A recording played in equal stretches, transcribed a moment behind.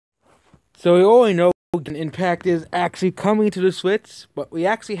So we already know Genshin Impact is actually coming to the Switch, but we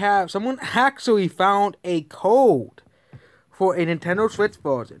actually have someone actually found a code for a Nintendo Switch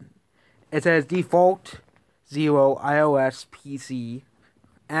version. It says default 0 iOS PC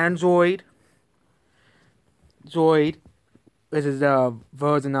Android Droid. This is the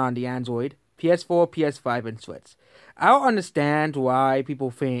version on the Android, PS4, PS5, and Switch. I don't understand why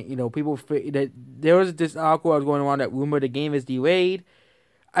people think, that there was this article that was going on that rumored the game is delayed.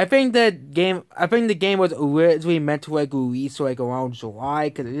 I think the game was originally meant to release around July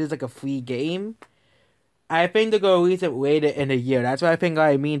because it is a free game. I think they're gonna release it later in the year. That's what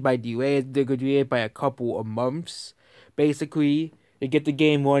I mean by delay. They're gonna delay it by a couple of months, basically, to get the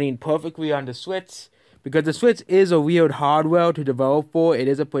game running perfectly on the Switch. Because the Switch is a weird hardware to develop for. It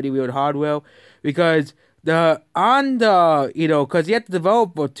is a pretty weird hardware because because you have to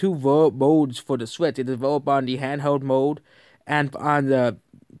develop for two modes for the Switch. You develop on the handheld mode and on the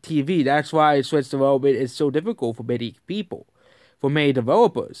TV. That's why Switch development is so difficult for many people, for many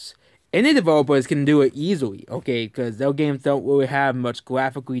developers. Any developers can do it easily, okay, because their games don't really have much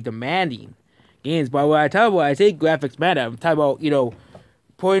graphically demanding games. But when I say graphics matter, I'm talking about,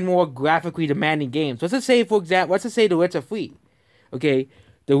 putting more graphically demanding games. Let's just say, for example, The Witcher 3. Okay,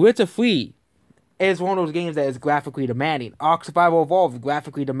 The Witcher 3 is one of those games that is graphically demanding. Ark Survival Evolved is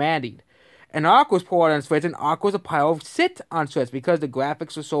graphically demanding. And Ark was ported on Switch, and Ark was a pile of shit on Switch because the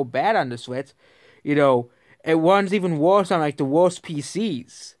graphics were so bad on the Switch. It runs even worse on the worst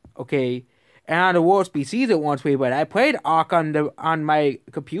PCs. Okay, and on the worst PCs it runs pretty bad. I played Ark on my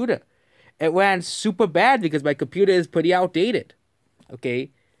computer. It ran super bad because my computer is pretty outdated.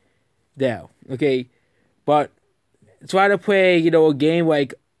 Okay, but try to play a game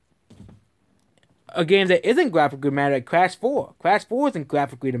a game that isn't graphically demanding, like Crash 4. Crash 4 isn't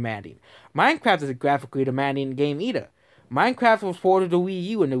graphically demanding. Minecraft isn't graphically demanding game either. Minecraft was ported to Wii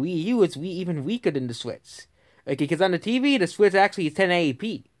U, and the Wii U is even weaker than the Switch. Okay, because on the TV, the Switch actually is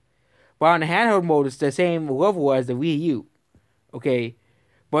 1080p. But on the handheld mode, it's the same level as the Wii U. Okay,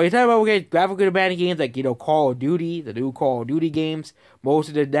 but you're talking about graphically demanding games like, Call of Duty, the new Call of Duty games, most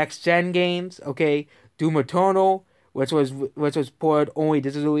of the next-gen games, okay, Doom Eternal, which was ported only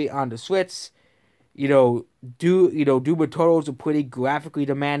digitally on the Switch. Doom Eternal is a pretty graphically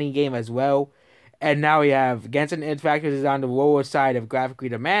demanding game as well. And now we have Genshin Impact, which is on the lower side of graphically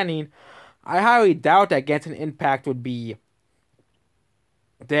demanding. I highly doubt that Genshin Impact would be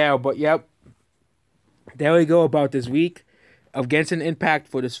there, but yep. There we go about this week of Genshin Impact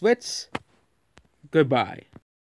for the Switch. Goodbye.